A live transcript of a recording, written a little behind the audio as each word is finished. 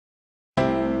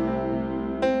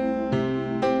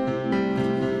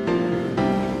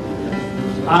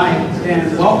Hi,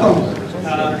 and welcome.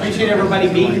 Appreciate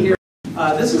everybody being here.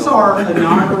 This is our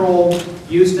inaugural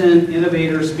Houston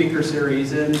Innovator Speaker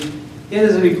Series, and it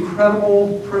is an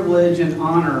incredible privilege and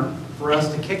honor for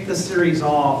us to kick this series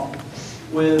off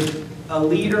with a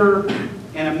leader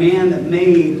and a man that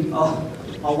made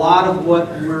a lot of what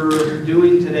we're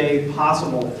doing today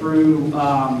possible through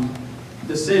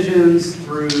decisions,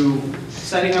 through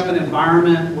setting up an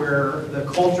environment where the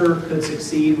culture could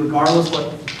succeed regardless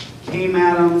what came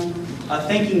at them,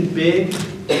 thinking big,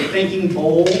 thinking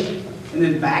bold, and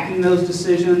then backing those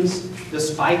decisions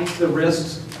despite the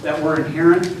risks that were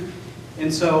inherent.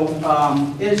 And so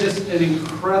it's just an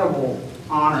incredible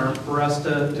honor for us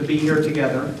to be here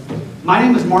together. My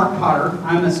name is Mark Potter.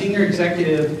 I'm a senior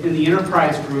executive in the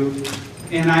Enterprise Group,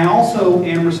 and I also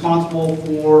am responsible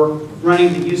for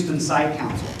running the Houston Site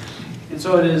Council. And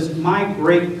so it is my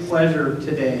great pleasure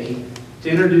today to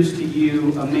introduce to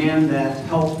you a man that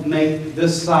helped make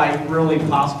this site really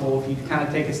possible if you kind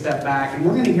of take a step back. And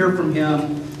we're going to hear from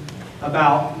him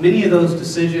about many of those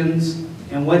decisions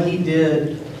and what he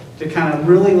did to kind of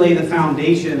really lay the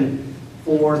foundation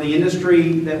for the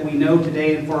industry that we know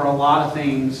today and for a lot of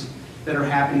things that are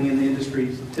happening in the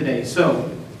industry today. So,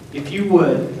 if you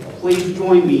would, please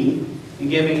join me in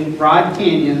giving Rod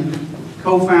Canion,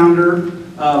 co-founder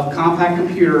of Compact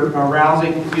Computer, a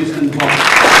rousing Houston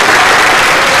welcome.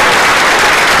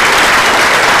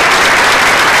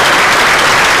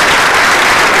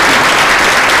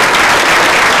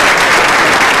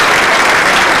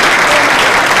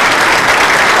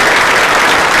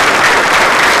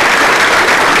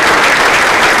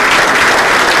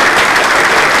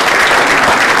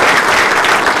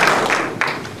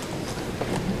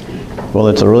 Well,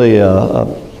 it's a really a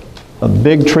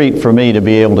big treat for me to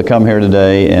be able to come here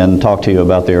today and talk to you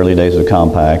about the early days of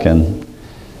Compact, and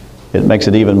it makes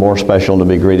it even more special to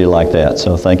be greeted like that,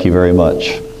 so thank you very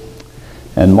much.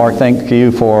 And Mark, thank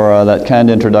you for that kind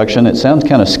introduction. It sounds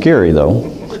kind of scary though.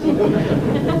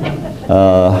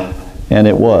 And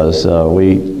it was.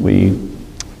 We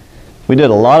did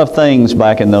a lot of things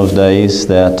back in those days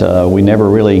that we never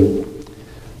really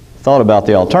thought about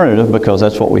the alternative, because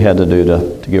that's what we had to do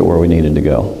to get where we needed to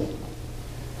go.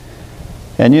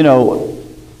 And you know,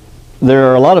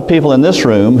 there are a lot of people in this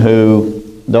room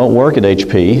who don't work at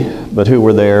HP, but who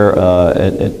were there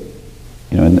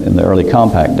in the early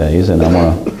Compact days, and I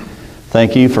want to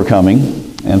thank you for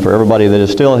coming, and for everybody that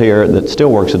is still here that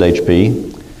still works at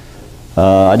HP.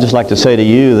 I'd just like to say to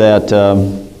you that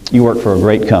you work for a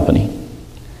great company.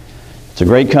 It's a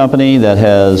great company that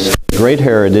has great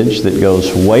heritage that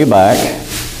goes way back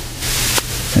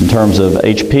in terms of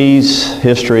HP's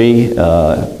history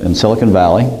in Silicon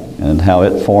Valley and how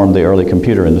it formed the early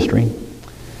computer industry.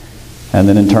 And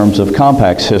then in terms of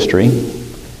Compact's history,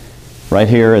 right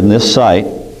here in this site,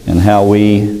 and how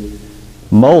we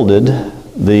molded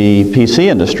the PC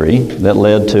industry that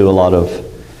led to a lot of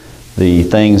the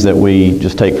things that we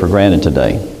just take for granted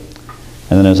today.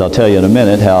 And then, as I'll tell you in a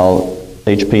minute, how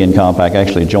HP and Compact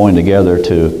actually joined together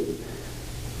to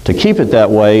keep it that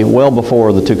way well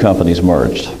before the two companies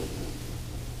merged.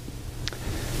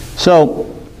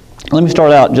 So let me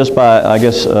start out just by, I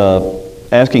guess,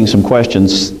 asking some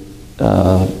questions.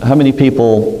 How many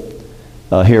people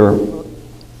here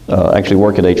actually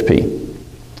work at HP?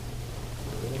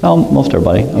 Oh, most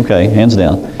everybody. Okay, hands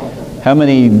down. How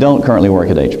many don't currently work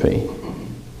at HP?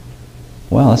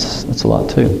 Wow, that's a lot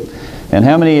too. And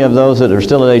how many of those that are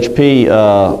still at HP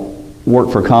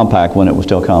worked for Compact when it was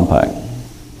still Compact?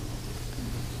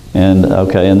 And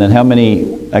okay, and then how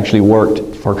many actually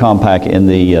worked for Compact in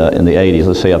the 80s?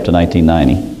 Let's say up to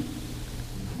 1990.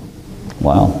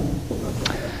 Wow.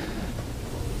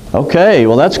 Okay,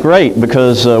 well that's great,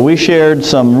 because we shared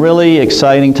some really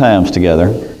exciting times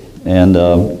together. And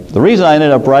the reason I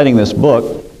ended up writing this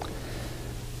book,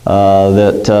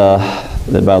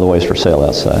 that by the way is for sale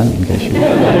outside, in case you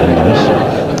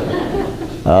didn't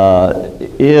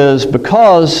notice, is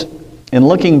because in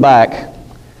looking back,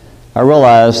 I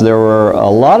realized there were a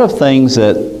lot of things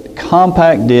that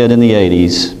Compact did in the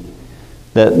 80s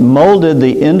that molded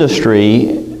the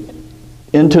industry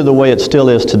into the way it still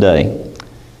is today,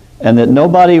 and that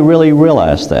nobody really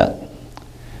realized that.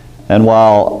 And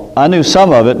while I knew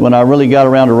some of it, when I really got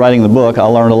around to writing the book, I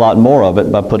learned a lot more of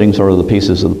it by putting sort of the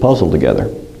pieces of the puzzle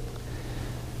together.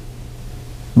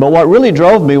 But what really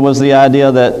drove me was the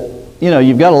idea that, you know,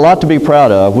 you've got a lot to be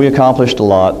proud of. We accomplished a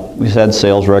lot. We had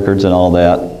sales records and all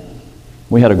that.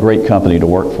 We had a great company to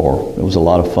work for. It was a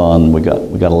lot of fun. We got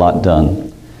a lot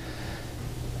done.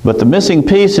 But the missing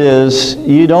piece is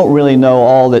you don't really know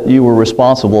all that you were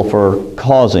responsible for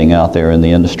causing out there in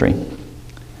the industry.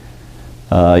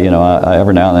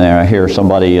 Every now and then I hear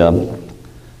somebody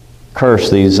curse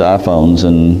these iPhones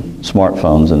and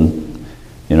smartphones and,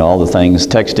 all the things,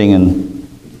 texting and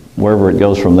wherever it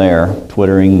goes from there,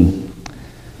 Twittering,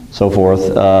 so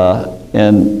forth.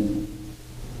 And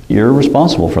you're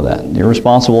responsible for that. You're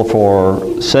responsible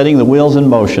for setting the wheels in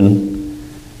motion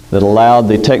that allowed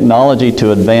the technology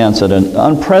to advance at an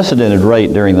unprecedented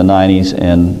rate during the 90s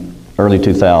and early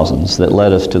 2000s that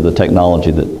led us to the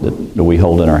technology that we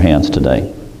hold in our hands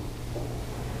today.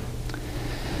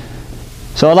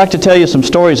 So I'd like to tell you some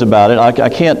stories about it. I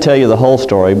can't tell you the whole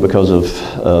story because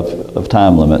of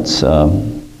time limits.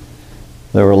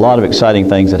 There were a lot of exciting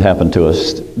things that happened to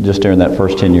us just during that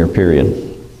first 10-year period.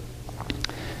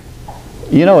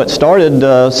 It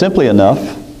started simply enough.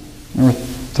 There were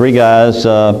three guys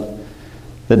that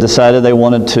decided they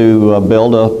wanted to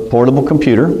build a portable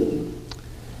computer,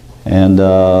 and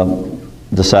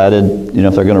decided,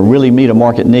 if they're going to really meet a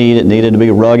market need, it needed to be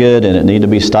rugged and it needed to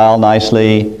be styled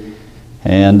nicely,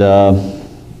 and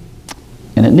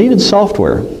it needed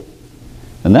software.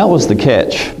 And that was the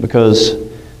catch, because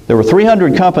there were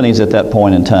 300 companies at that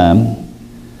point in time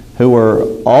who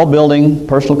were all building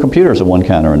personal computers of one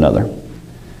kind or another.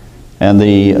 And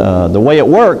the way it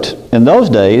worked in those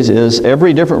days is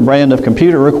every different brand of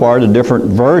computer required a different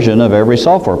version of every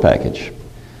software package.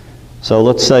 So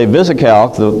let's say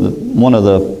VisiCalc, one of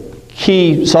the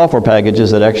key software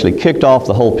packages that actually kicked off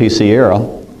the whole PC era,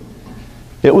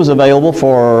 it was available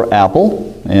for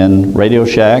Apple and Radio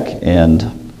Shack and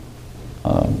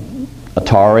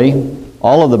Atari,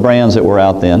 all of the brands that were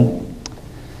out then.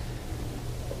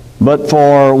 But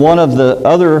for one of the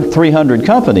other 300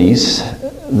 companies,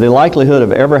 the likelihood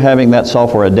of ever having that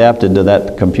software adapted to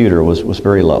that computer was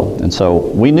very low. And so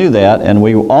we knew that, and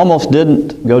we almost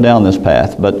didn't go down this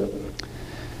path. But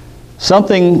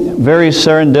something very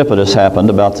serendipitous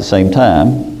happened about the same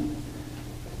time,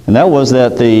 and that was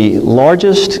that the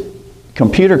largest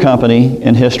computer company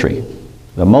in history,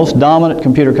 the most dominant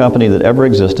computer company that ever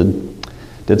existed,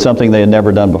 did something they had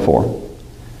never done before.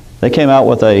 They came out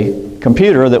with a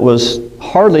computer that was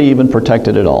hardly even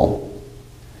protected at all.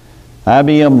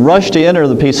 IBM rushed to enter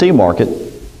the PC market,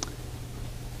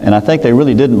 and I think they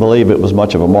really didn't believe it was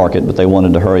much of a market, but they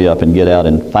wanted to hurry up and get out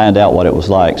and find out what it was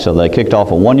like. So they kicked off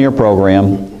a one-year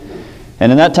program,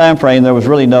 and in that time frame there was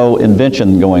really no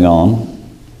invention going on.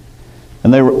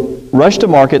 And they rushed to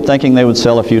market thinking they would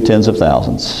sell a few tens of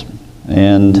thousands.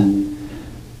 And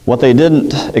what they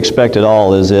didn't expect at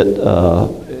all is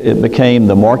it became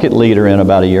the market leader in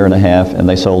about a year and a half, and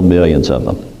they sold millions of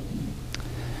them.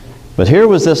 But here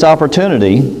was this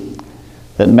opportunity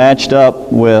that matched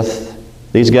up with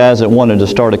these guys that wanted to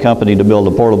start a company to build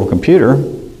a portable computer,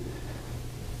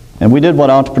 and we did what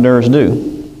entrepreneurs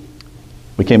do.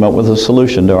 We came up with a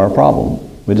solution to our problem.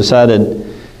 We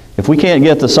decided, if we can't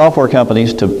get the software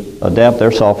companies to adapt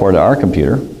their software to our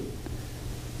computer,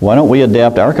 why don't we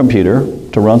adapt our computer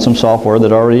to run some software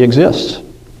that already exists?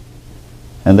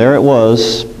 And there it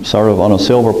was, sort of on a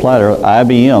silver platter,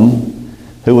 IBM,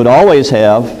 who would always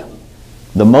have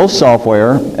the most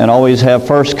software and always have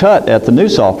first cut at the new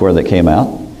software that came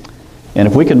out. And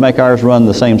if we could make ours run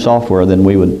the same software, then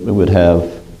we would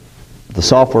have the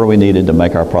software we needed to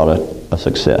make our product a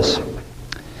success.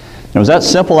 And it was that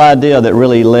simple idea that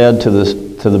really led to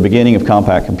the beginning of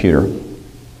Compact Computer.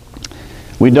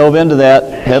 We dove into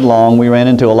that headlong. We ran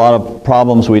into a lot of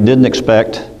problems we didn't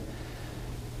expect.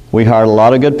 We hired a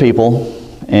lot of good people,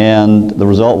 and the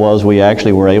result was we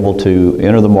actually were able to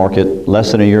enter the market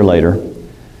less than a year later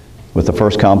with the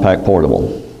first compact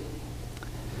portable.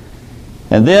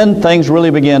 And then things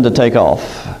really began to take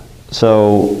off.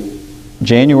 So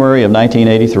January of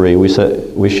 1983,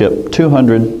 we shipped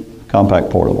 200 compact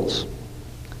portables.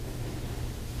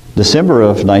 December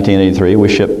of 1983, we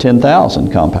shipped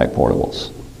 10,000 compact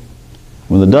portables.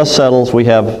 When the dust settles, we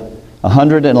have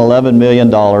 $111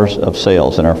 million of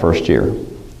sales in our first year.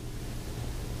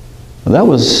 That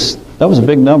was a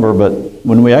big number, but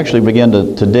when we actually began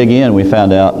to dig in, we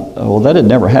found out, well, that had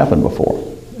never happened before.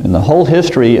 In the whole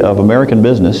history of American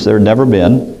business, there had never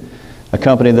been a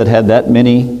company that had that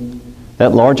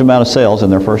large amount of sales in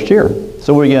their first year.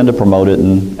 So we began to promote it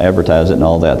and advertise it and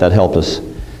all that. That helped us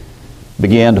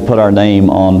begin to put our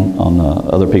name on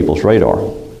other people's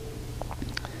radar.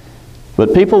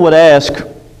 But people would ask,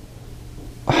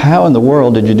 how in the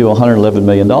world did you do $111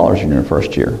 million in your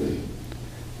first year?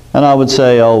 And I would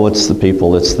say, oh, it's the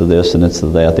people, it's the this, and it's the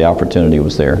that. The opportunity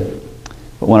was there.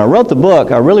 But when I wrote the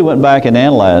book, I really went back and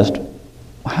analyzed,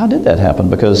 how did that happen?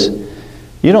 Because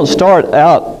you don't start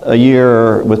out a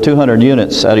year with 200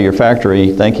 units out of your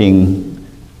factory thinking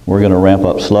we're going to ramp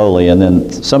up slowly and then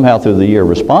somehow through the year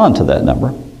respond to that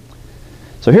number.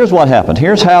 So here's what happened.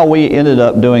 Here's how we ended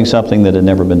up doing something that had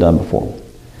never been done before.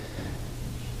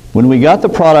 When we got the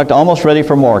product almost ready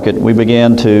for market, we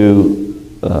began to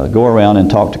go around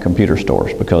and talk to computer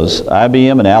stores, because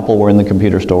IBM and Apple were in the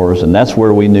computer stores, and that's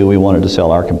where we knew we wanted to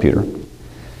sell our computer.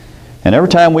 And every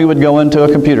time we would go into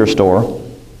a computer store,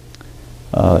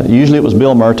 usually it was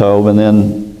Bill Murtaugh, and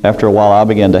then after a while I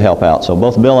began to help out. So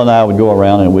both Bill and I would go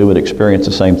around and we would experience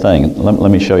the same thing. Let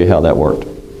me show you how that worked.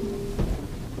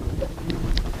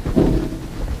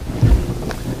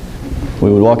 We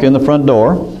would walk in the front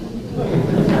door.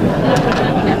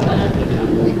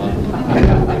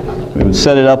 We would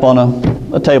set it up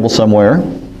on a table somewhere.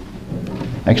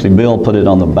 Actually, Bill put it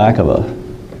on the back of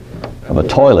a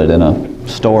toilet in a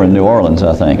store in New Orleans,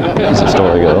 I think, as the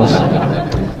story goes.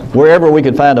 Wherever we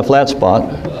could find a flat spot.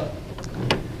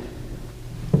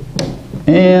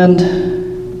 And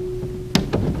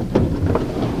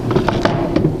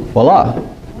voila,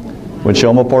 we'd show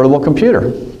them a portable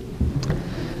computer.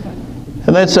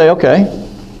 And they'd say, okay,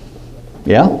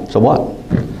 yeah, so what?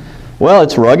 Well,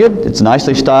 it's rugged, it's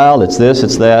nicely styled, it's this,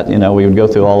 it's that. You know, we would go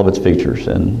through all of its features,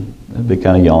 and they'd be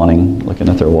kind of yawning, looking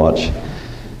at their watch.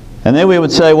 And then we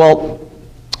would say, well,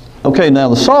 okay, now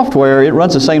the software, it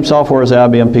runs the same software as the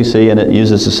IBM PC, and it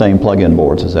uses the same plug-in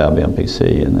boards as the IBM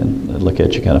PC. And then they'd look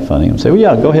at you kind of funny and say, well,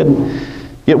 yeah, go ahead and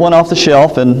get one off the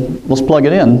shelf, and let's plug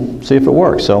it in, see if it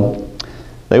works. So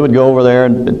they would go over there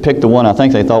and pick the one I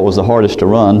think they thought was the hardest to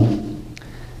run.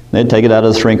 They'd take it out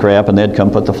of the shrink wrap, and they'd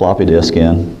come put the floppy disk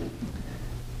in.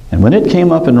 And when it came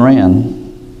up and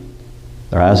ran,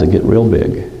 their eyes would get real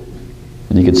big.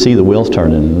 And you could see the wheels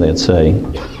turning, and they'd say,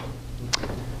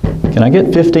 can I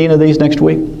get 15 of these next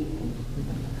week?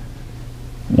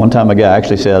 One time a guy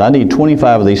actually said, I need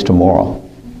 25 of these tomorrow.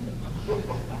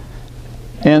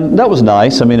 And that was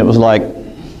nice. I mean, it was like,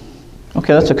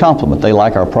 okay, that's a compliment. They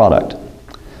like our product.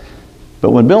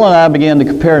 But when Bill and I began to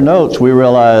compare notes, we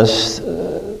realized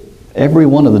every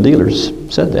one of the dealers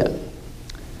said that.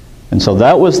 And so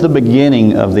that was the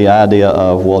beginning of the idea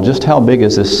of, well, just how big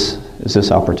is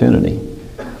this opportunity?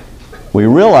 We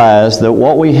realized that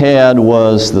what we had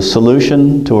was the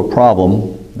solution to a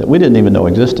problem that we didn't even know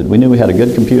existed. We knew we had a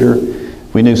good computer.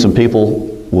 We knew some people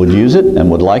would use it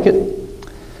and would like it.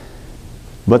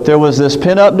 But there was this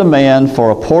pent-up demand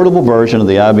for a portable version of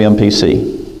the IBM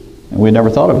PC. And we never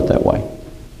thought of it that way.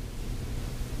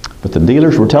 But the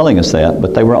dealers were telling us that,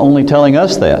 but they were only telling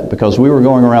us that because we were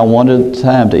going around one at a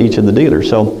time to each of the dealers.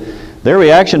 So their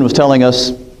reaction was telling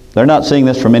us they're not seeing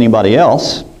this from anybody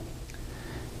else.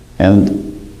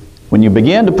 And when you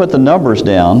begin to put the numbers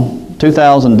down,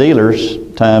 2,000 dealers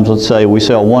times, let's say we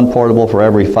sell one portable for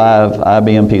every 5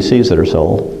 IBM PCs that are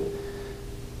sold,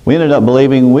 we ended up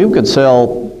believing we could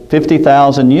sell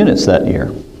 50,000 units that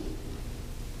year.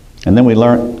 And then we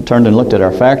turned and looked at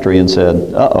our factory and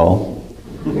said, uh-oh.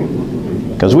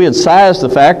 Because we had sized the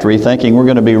factory thinking we're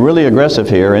going to be really aggressive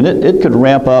here, and it could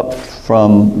ramp up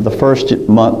from the first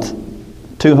month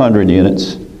 200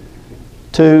 units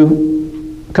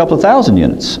to a couple of thousand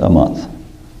units a month.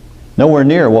 Nowhere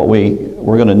near what we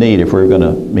were going to need if we were going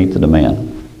to meet the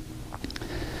demand.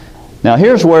 Now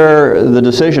here's where the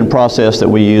decision process that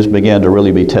we used began to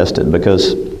really be tested,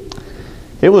 because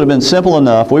it would have been simple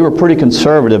enough. We were pretty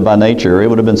conservative by nature. It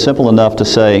would have been simple enough to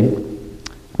say,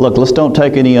 look, let's don't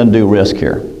take any undue risk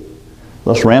here.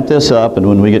 Let's ramp this up, and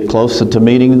when we get close to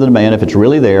meeting the demand, if it's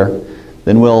really there,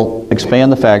 then we'll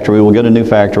expand the factory, we'll get a new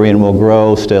factory, and we'll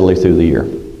grow steadily through the year.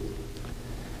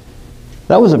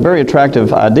 That was a very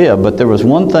attractive idea, but there was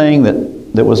one thing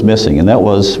that was missing, and that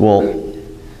was, well,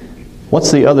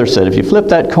 what's the other side? If you flip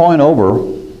that coin over,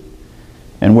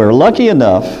 and we're lucky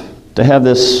enough to have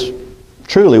this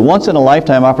truly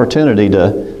once-in-a-lifetime opportunity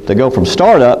to go from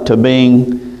startup to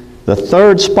being the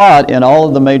 3rd spot in all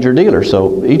of the major dealers.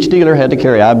 So each dealer had to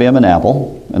carry IBM and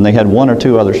Apple, and they had 1 or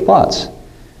 2 other spots.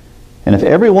 And if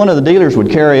every one of the dealers would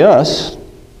carry us,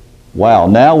 wow,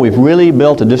 now we've really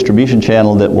built a distribution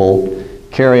channel that will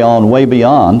carry on way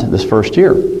beyond this first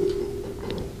year.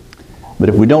 But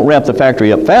if we don't ramp the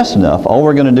factory up fast enough, all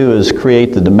we're going to do is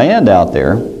create the demand out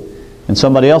there, and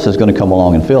somebody else is going to come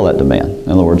along and fill that demand.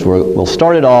 In other words, we'll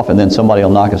start it off, and then somebody will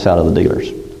knock us out of the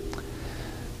dealers.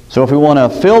 So if we want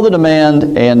to fill the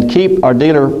demand and keep our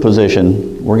dealer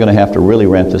position, we're going to have to really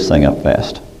ramp this thing up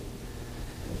fast.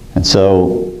 And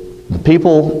so the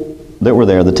people that were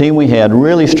there, the team we had,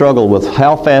 really struggled with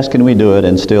how fast can we do it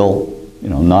and still,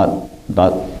 not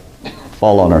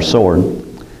fall on our sword.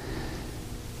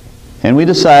 And we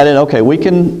decided, okay, we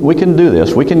can do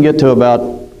this. We can get to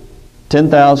about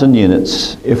 10,000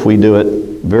 units if we do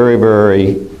it very,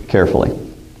 very carefully.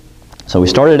 So we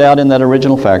started out in that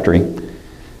original factory.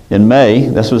 In May,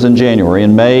 this was in January,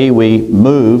 in May we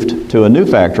moved to a new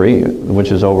factory, which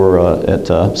is over at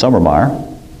Summermeyer.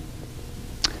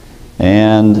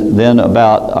 And then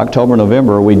about October,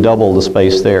 November, we doubled the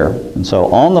space there. And so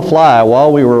on the fly,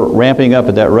 while we were ramping up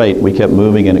at that rate, we kept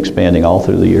moving and expanding all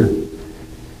through the year.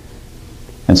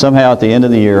 And somehow at the end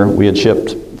of the year, we had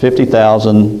shipped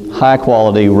 50,000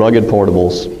 high-quality, rugged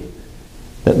portables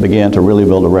that began to really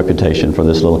build a reputation for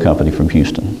this little company from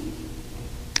Houston.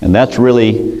 And that's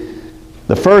really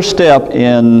the first step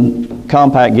in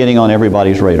Compaq getting on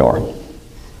everybody's radar.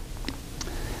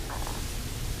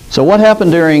 So what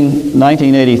happened during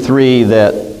 1983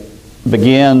 that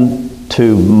began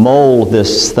to mold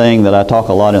this thing that I talk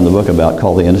a lot in the book about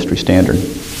called the industry standard?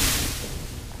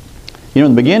 You know,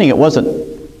 in the beginning it wasn't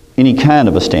any kind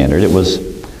of a standard. It was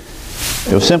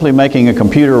simply making a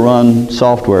computer-run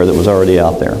software that was already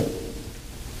out there.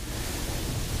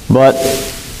 But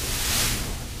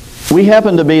we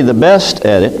happened to be the best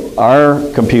at it.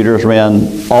 Our computers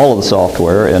ran all of the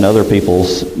software and other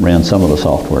people's ran some of the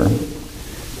software.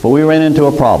 But we ran into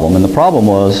a problem, and the problem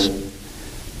was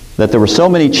that there were so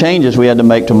many changes we had to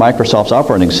make to Microsoft's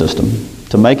operating system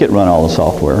to make it run all the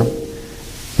software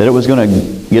that it was going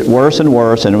to get worse and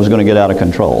worse, and it was going to get out of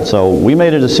control. So we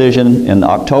made a decision in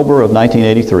October of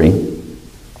 1983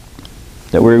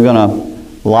 that we were going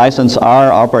to license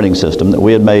our operating system that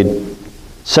we had made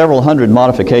several hundred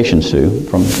modifications to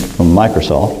from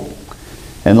Microsoft,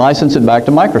 and license it back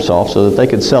to Microsoft so that they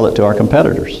could sell it to our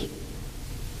competitors.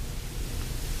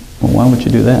 Well, why would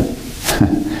you do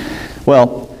that?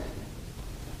 Well,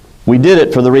 we did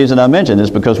it for the reason I mentioned,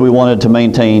 is because we wanted to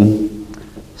maintain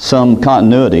some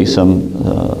continuity,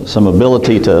 some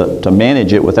ability to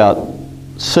manage it without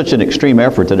such an extreme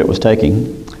effort that it was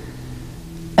taking.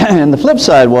 And the flip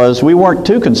side was we weren't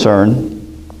too concerned,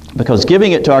 because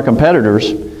giving it to our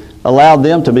competitors allowed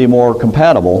them to be more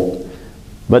compatible,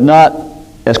 but not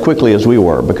as quickly as we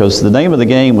were, because the name of the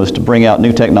game was to bring out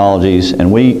new technologies,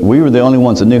 and we were the only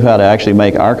ones that knew how to actually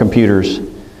make our computers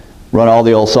run all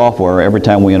the old software every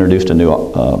time we introduced a new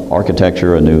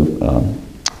architecture, a new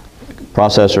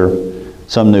processor,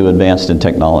 some new advanced in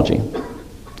technology.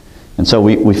 And so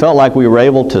we felt like we were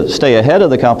able to stay ahead of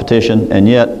the competition and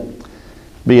yet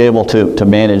be able to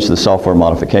manage the software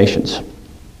modifications.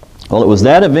 Well, it was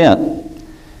that event,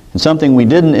 and something we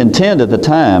didn't intend at the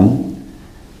time,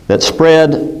 that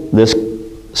spread this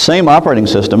same operating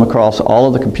system across all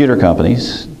of the computer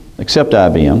companies, except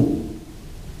IBM,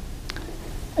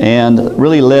 and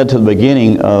really led to the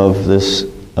beginning of this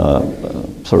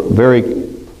sort of very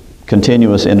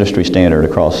continuous industry standard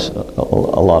across a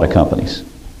lot of companies.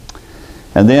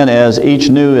 And then as each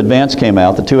new advance came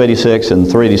out, the 286 and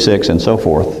 386 and so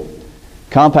forth,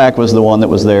 Compaq was the one that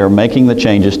was there making the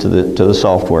changes to the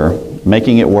software,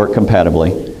 making it work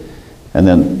compatibly, and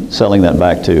then selling that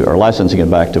back to, or licensing it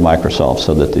back to Microsoft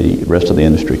so that the rest of the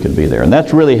industry could be there. And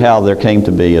that's really how there came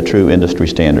to be a true industry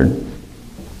standard.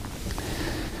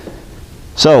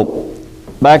 So,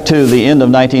 back to the end of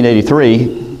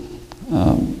 1983,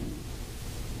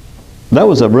 that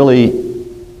was a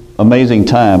really amazing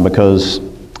time, because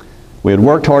we had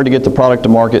worked hard to get the product to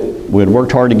market, we had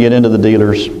worked hard to get into the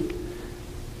dealers,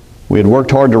 we had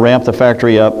worked hard to ramp the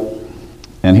factory up,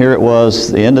 and here it was,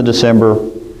 the end of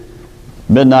December,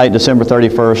 midnight, December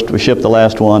 31st, we shipped the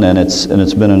last one, and it's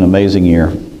been an amazing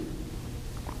year.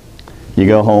 You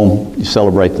go home, you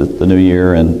celebrate the new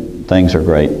year, and things are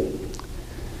great.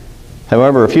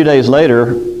 However, a few days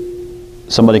later,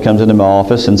 somebody comes into my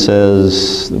office and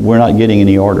says, we're not getting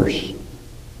any orders.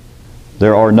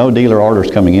 There are no dealer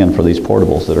orders coming in for these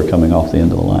portables that are coming off the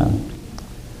end of the line.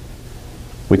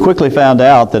 We quickly found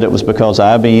out that it was because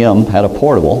IBM had a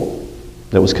portable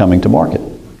that was coming to market.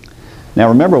 Now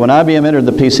remember, when IBM entered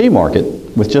the PC market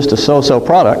with just a so-so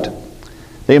product,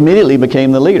 they immediately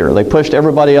became the leader. They pushed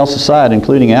everybody else aside,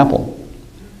 including Apple.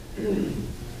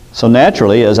 So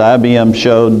naturally, as IBM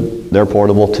showed their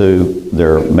portable to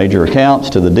their major accounts,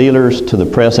 to the dealers, to the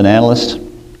press and analysts,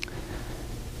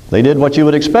 they did what you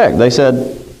would expect. They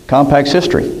said, Compaq's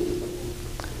history.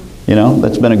 You know,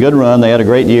 that's been a good run. They had a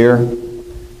great year.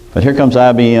 But here comes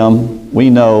IBM. We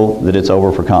know that it's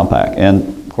over for Compaq.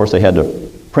 And of course, they had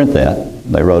to print that.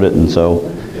 They wrote it. And so,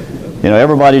 you know,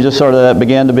 everybody just sort of, that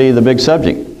began to be the big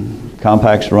subject.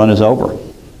 Compaq's run is over.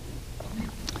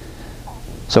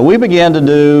 So we began to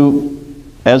do,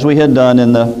 as we had done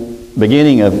in the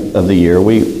beginning of the year,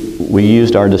 we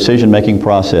used our decision-making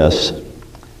process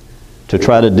to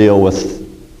try to deal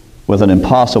with an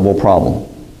impossible problem.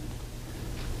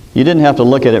 You didn't have to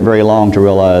look at it very long to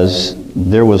realize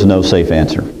there was no safe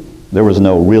answer. There was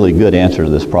no really good answer to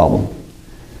this problem.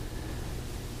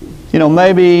 you know,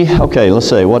 maybe, okay, let's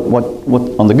say, what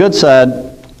on the good side,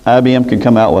 IBM could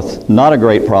come out with not a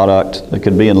great product that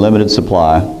could be in limited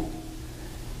supply,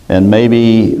 and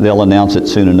maybe they'll announce it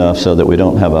soon enough so that we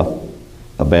don't have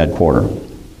a bad quarter.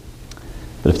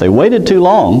 But if they waited too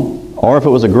long, or if it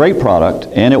was a great product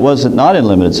and it wasn't not in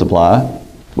limited supply,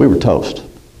 we were toast.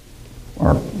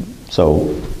 Or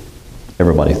so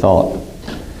everybody thought.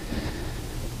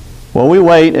 Well, we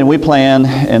wait and we plan,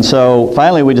 and so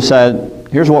finally we decide,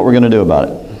 here's what we're going to do about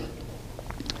it.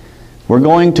 We're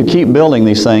going to keep building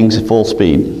these things at full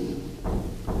speed.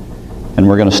 And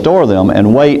we're going to store them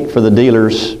and wait for the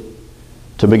dealers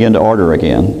to begin to order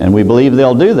again. And we believe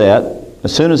they'll do that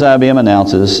as soon as IBM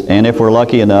announces, and if we're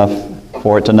lucky enough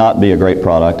for it to not be a great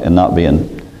product and not be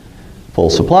in full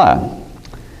supply.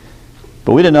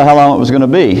 But we didn't know how long it was going to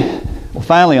be. Well,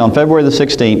 finally, on February the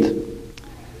 16th,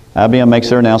 IBM makes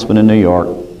their announcement in New York.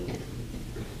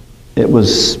 It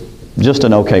was just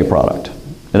an okay product.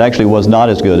 It actually was not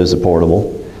as good as the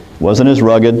portable. It wasn't as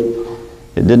rugged.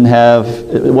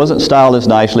 It wasn't styled as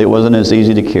nicely. It wasn't as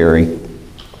easy to carry.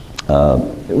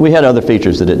 We had other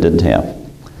features that it didn't have.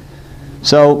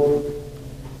 So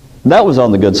that was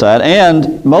on the good side.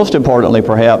 And most importantly,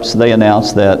 perhaps, they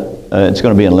announced that it's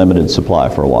going to be in limited supply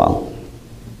for a while.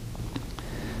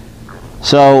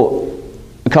 So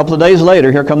a couple of days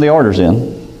later, here come the orders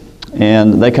in.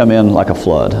 And they come in like a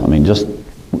flood. I mean, just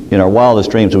in our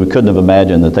wildest dreams, we couldn't have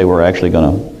imagined that they were actually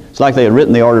going to. It's like they had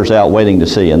written the orders out waiting to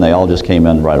see, and they all just came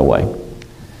in right away.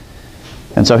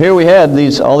 And so here we had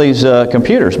all these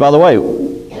computers. By the way,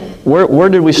 where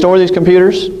did we store these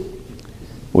computers?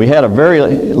 We had a very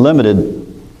limited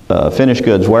finished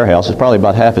goods warehouse. It's probably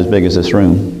about half as big as this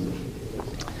room.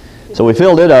 So we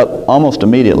filled it up almost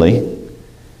immediately.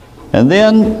 And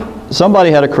then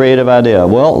somebody had a creative idea.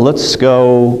 Well, let's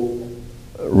go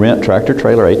rent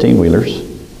tractor-trailer 18-wheelers,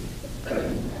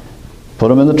 put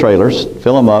them in the trailers,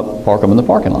 fill them up, park them in the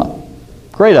parking lot.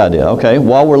 Great idea, okay,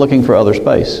 while we're looking for other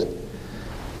space.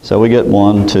 So we get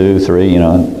 1, 2, 3,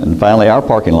 and finally our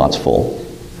parking lot's full.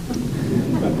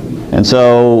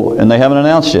 And they haven't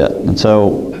announced yet. And so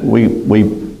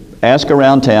we ask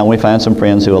around town, we find some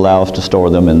friends who allow us to store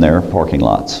them in their parking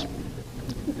lots.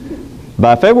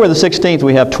 By February the 16th,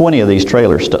 we have 20 of these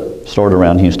trailers stored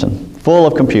around Houston, full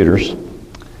of computers.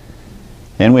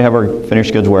 And we have our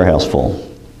finished goods warehouse full.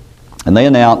 And they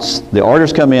announce, the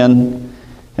orders come in,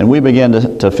 and we begin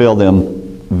to fill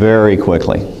them very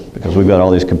quickly because we've got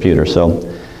all these computers.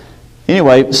 So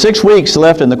anyway, 6 weeks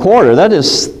left in the quarter. That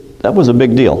was a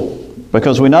big deal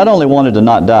because we not only wanted to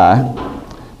not die,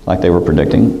 like they were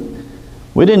predicting,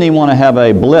 we didn't even want to have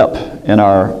a blip in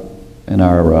our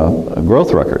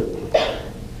growth record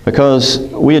because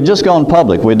we had just gone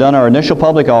public. We had done our initial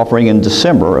public offering in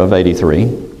December of '83,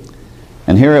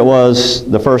 and here it was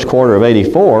the first quarter of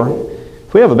 '84.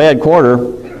 If we have a bad quarter,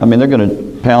 I mean, they're going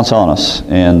to pounce on us,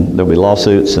 and there'll be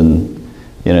lawsuits, and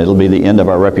it'll be the end of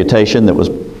our reputation that was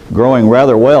growing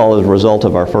rather well as a result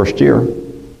of our first year.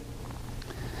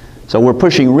 So we're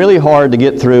pushing really hard to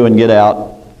get through and get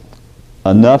out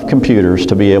enough computers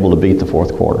to be able to beat the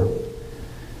fourth quarter.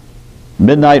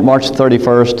 Midnight, March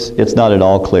 31st, it's not at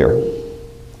all clear.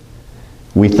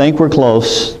 We think we're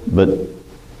close, but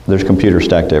there's computers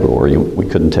stacked everywhere. We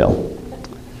couldn't tell.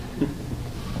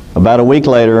 About a week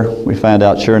later, we found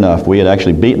out, sure enough, we had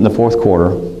actually beaten the fourth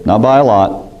quarter, not by a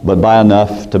lot, but by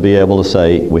enough to be able to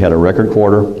say we had a record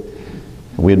quarter,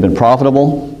 we had been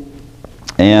profitable,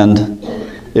 and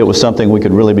it was something we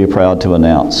could really be proud to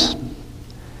announce.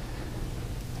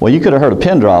 Well, you could have heard a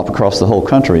pin drop across the whole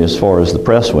country as far as the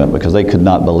press went because they could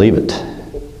not believe it.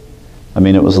 I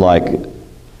mean, it was like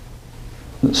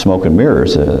smoke and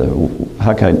mirrors.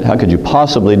 How could you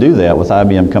possibly do that with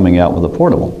IBM coming out with a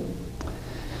portable?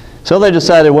 So they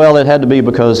decided, well, it had to be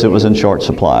because it was in short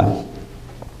supply.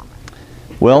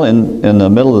 Well, in the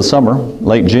middle of the summer,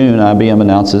 late June, IBM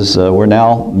announces we're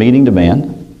now meeting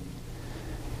demand.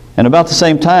 And about the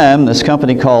same time, this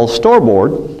company called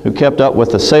Storeboard, who kept up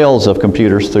with the sales of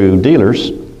computers through dealers,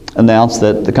 announced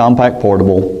that the compact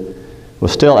portable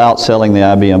was still outselling the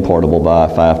IBM portable by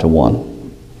 5 to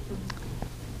 1.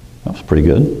 That was pretty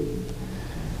good.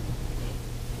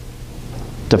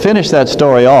 To finish that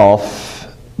story off,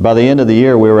 by the end of the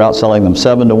year, we were outselling them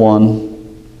 7 to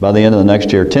 1. By the end of the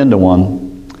next year, 10 to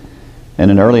 1. And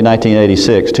in early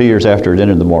 1986, 2 years after it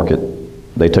entered the market,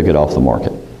 they took it off the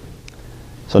market.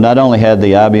 So not only had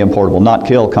the IBM portable not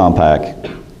killed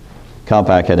Compaq,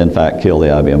 Compaq had in fact killed the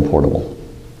IBM portable.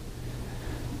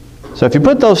 So if you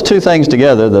put those two things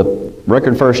together, the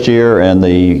record first year and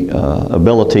the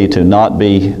ability to not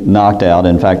be knocked out,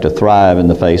 in fact to thrive in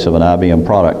the face of an IBM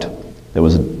product that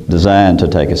was designed to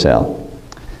take us out,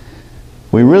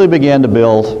 we really began to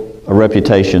build a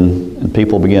reputation, and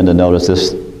people began to notice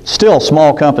this still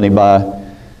small company by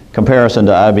comparison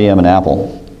to IBM and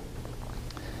Apple.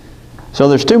 So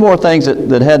there's two more things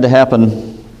that had to happen,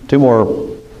 a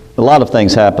lot of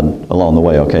things happened along the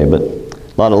way, okay, but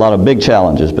a lot of big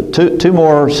challenges, but two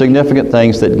more significant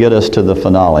things that get us to the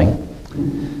finale.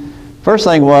 First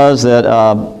thing was that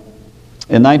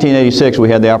in 1986 we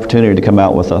had the opportunity to come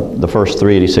out with the first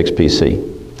 386 PC.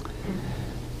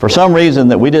 For some reason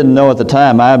that we didn't know at the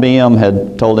time, IBM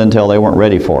had told Intel they weren't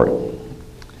ready for it.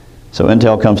 So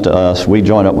Intel comes to us, we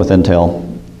join up with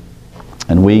Intel,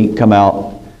 and we come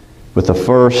out with the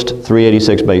first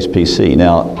 386 based PC.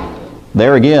 Now,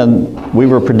 there again, we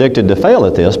were predicted to fail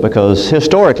at this because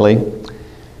historically,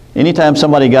 anytime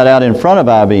somebody got out in front of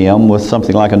IBM with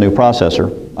something like a new processor,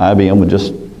 IBM would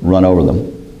just run over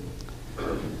them.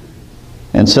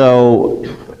 And so,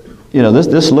 you know,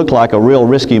 this looked like a real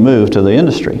risky move to the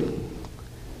industry.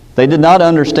 They did not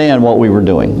understand what we were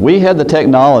doing. We had the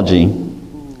technology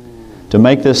to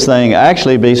make this thing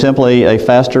actually be simply a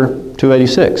faster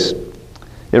 286.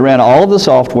 It ran all of the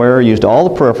software, used all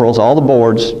the peripherals, all the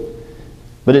boards,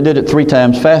 but it did it 3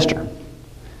 times faster.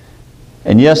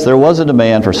 And yes, there was a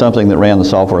demand for something that ran the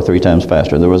software 3 times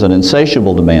faster. There was an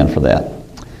insatiable demand for that.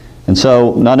 And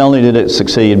so not only did it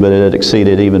succeed, but it had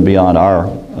exceeded even beyond our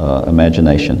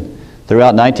imagination.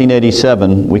 Throughout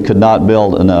 1987, we could not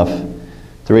build enough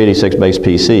 386-based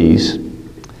PCs.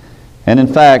 And in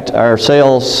fact, our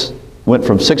sales went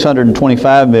from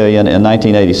 $625 million in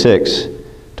 1986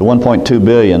 to $1.2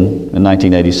 billion in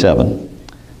 1987.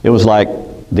 It was like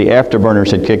the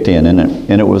afterburners had kicked in,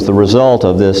 and it was the result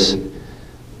of this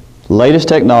latest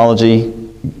technology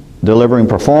delivering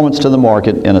performance to the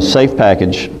market in a safe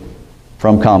package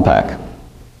from Compaq.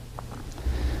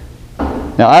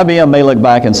 Now, IBM may look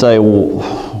back and say, well,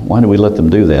 why did we let them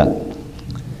do that?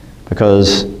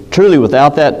 Because truly,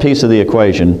 without that piece of the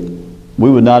equation,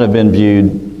 we would not have been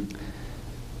viewed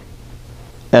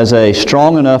as a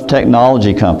strong enough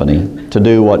technology company to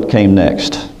do what came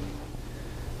next.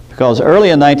 Because early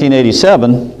in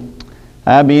 1987,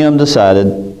 IBM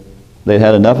decided they'd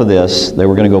had enough of this. They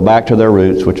were going to go back to their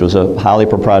roots, which was a highly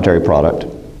proprietary product.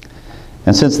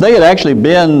 And since they had actually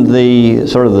been the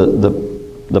sort of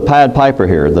the Pied Piper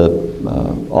here,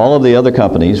 all of the other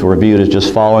companies were viewed as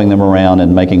just following them around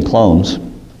and making clones.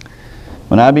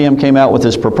 When IBM came out with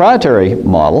this proprietary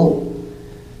model,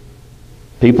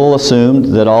 people assumed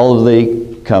that all of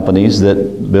the companies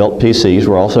that built PCs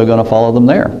were also going to follow them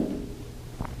there.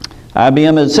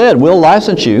 IBM had said, we'll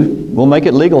license you, we'll make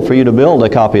it legal for you to build a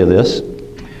copy of this,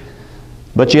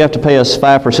 but you have to pay us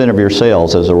 5% of your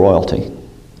sales as a royalty.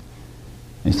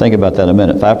 You think about that a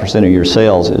minute. 5% of your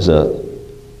sales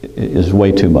is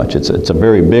way too much. It's a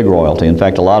very big royalty. In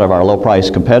fact, a lot of our low-price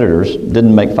competitors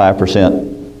didn't make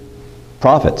 5%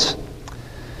 profits.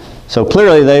 So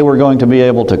clearly they were going to be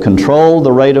able to control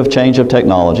the rate of change of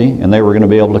technology, and they were going to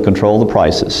be able to control the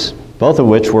prices, both of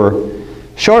which were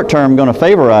short-term going to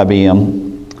favor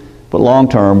IBM, but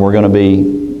long-term were going to be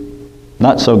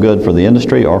not so good for the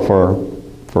industry or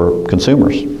for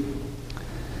consumers.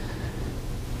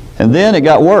 And then it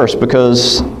got worse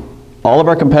because all of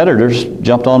our competitors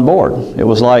jumped on board. It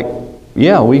was like,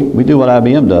 yeah, we do what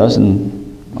IBM does,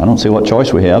 and I don't see what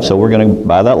choice we have, so we're going to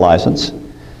buy that license.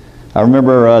 I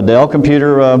remember Dell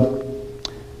Computer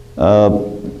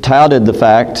touted the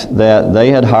fact that they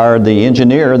had hired the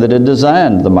engineer that had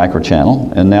designed the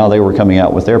microchannel, and now they were coming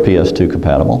out with their PS2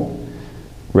 compatible.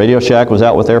 Radio Shack was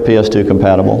out with their PS2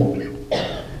 compatible.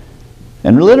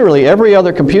 And literally every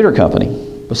other computer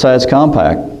company besides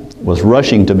Compaq was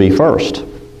rushing to be first.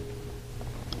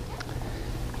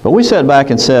 But we sat back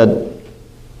and said,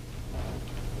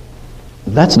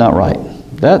 that's not right.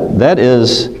 That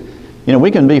is, you know, we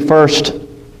can be first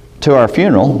to our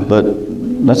funeral, but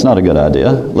that's not a good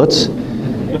idea. Let's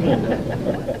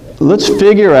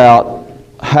figure out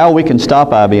how we can stop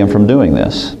IBM from doing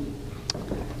this.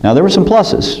 Now, there were some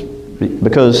pluses,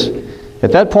 because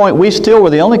at that point we still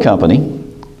were the only company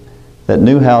that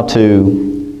knew how to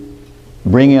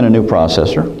bring in a new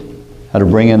processor, how to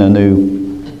bring in a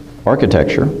new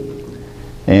architecture,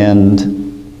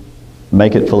 and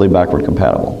make it fully backward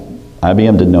compatible.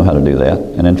 IBM didn't know how to do that,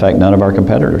 and in fact none of our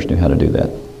competitors knew how to do that.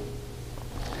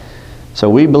 So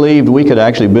we believed we could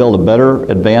actually build a better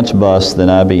advanced bus than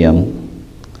IBM,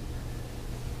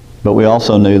 but we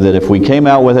also knew that if we came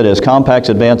out with it as Compaq's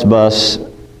advanced bus,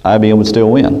 IBM would still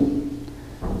win.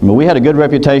 I mean, we had a good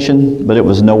reputation, but it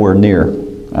was nowhere near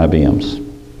IBM's.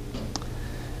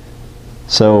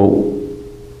 So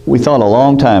we thought a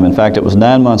long time. In fact, it was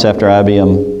 9 months after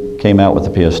IBM came out with the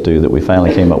PS2 that we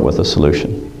finally came up with a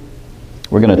solution.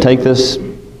 We're going to take this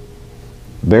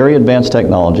very advanced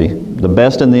technology, the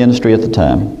best in the industry at the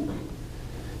time,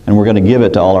 and we're going to give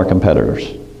it to all our competitors.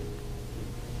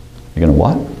 You're going to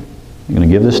what? You're going to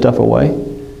give this stuff away?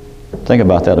 Think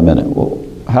about that a minute. Well,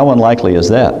 how unlikely is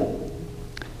that?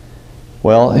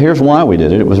 Well, here's why we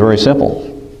did it. It was very simple.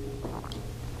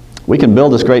 We can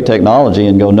build this great technology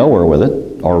and go nowhere with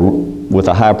it, or with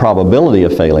a high probability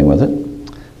of failing with it,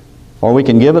 or we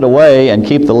can give it away and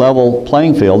keep the level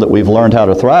playing field that we've learned how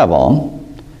to thrive on,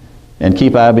 and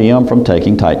keep IBM from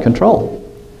taking tight control.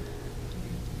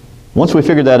 Once we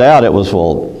figured that out, it was,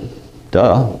 well,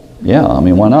 duh, yeah, I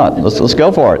mean, why not? Let's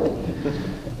go for it.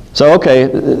 So, okay,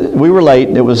 we were late.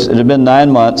 It had been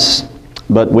 9 months,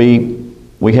 but we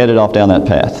headed off down that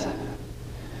path.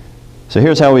 So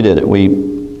here's how we did it. We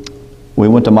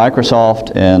went to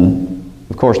Microsoft, and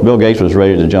of course Bill Gates was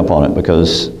ready to jump on it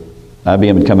because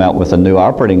IBM had come out with a new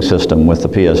operating system with the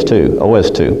PS2,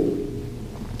 OS2.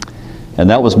 And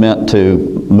that was meant to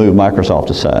move Microsoft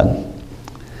aside.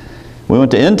 We went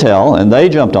to Intel, and they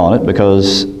jumped on it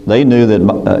because they knew that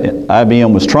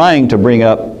IBM was trying to bring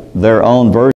up their own version